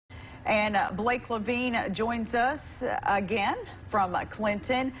And Blake Levine joins us again from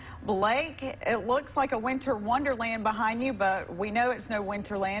Clinton. Blake, it looks like a winter wonderland behind you, but we know it's no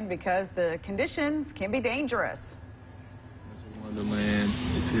winterland because the conditions can be dangerous. It's a wonderland.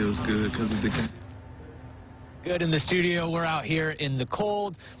 It feels good because of the... Good in the studio. We're out here in the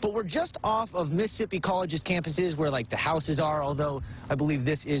cold, but we're just off of Mississippi College's campuses where like the houses are, although I believe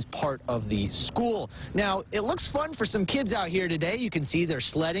this is part of the school. Now, it looks fun for some kids out here today. You can see they're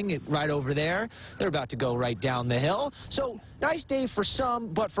sledding right over there. They're about to go right down the hill. So, nice day for some,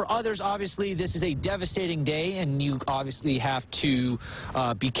 but for others, obviously, this is a devastating day, and you obviously have to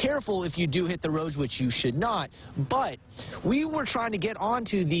be careful if you do hit the roads, which you should not. But we were trying to get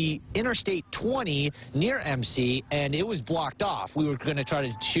onto the Interstate 20 near MC, and it was blocked off. We were going to try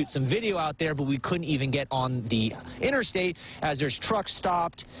to shoot some video out there, but we couldn't even get on the interstate as there's trucks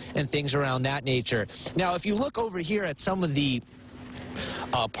stopped and things around that nature. Now, if you look over here at some of the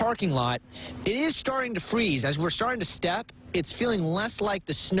parking lot, it is starting to freeze. As we're starting to step, it's feeling less like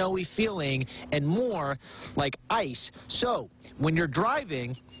the snowy feeling and more like ice. So when you're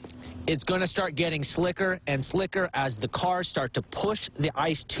driving, it's going to start getting slicker and slicker as the cars start to push the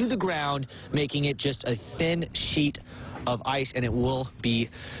ice to the ground, making it just a thin sheet of ice, and it will be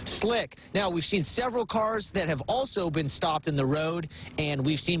slick. Now, we've seen several cars that have also been stopped in the road, and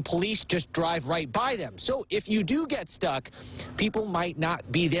we've seen police just drive right by them. So if you do get stuck, people might not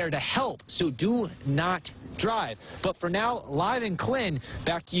be there to help, so do not drive. But for now, live in Clinton,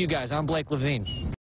 back to you guys. I'm Blake Levine.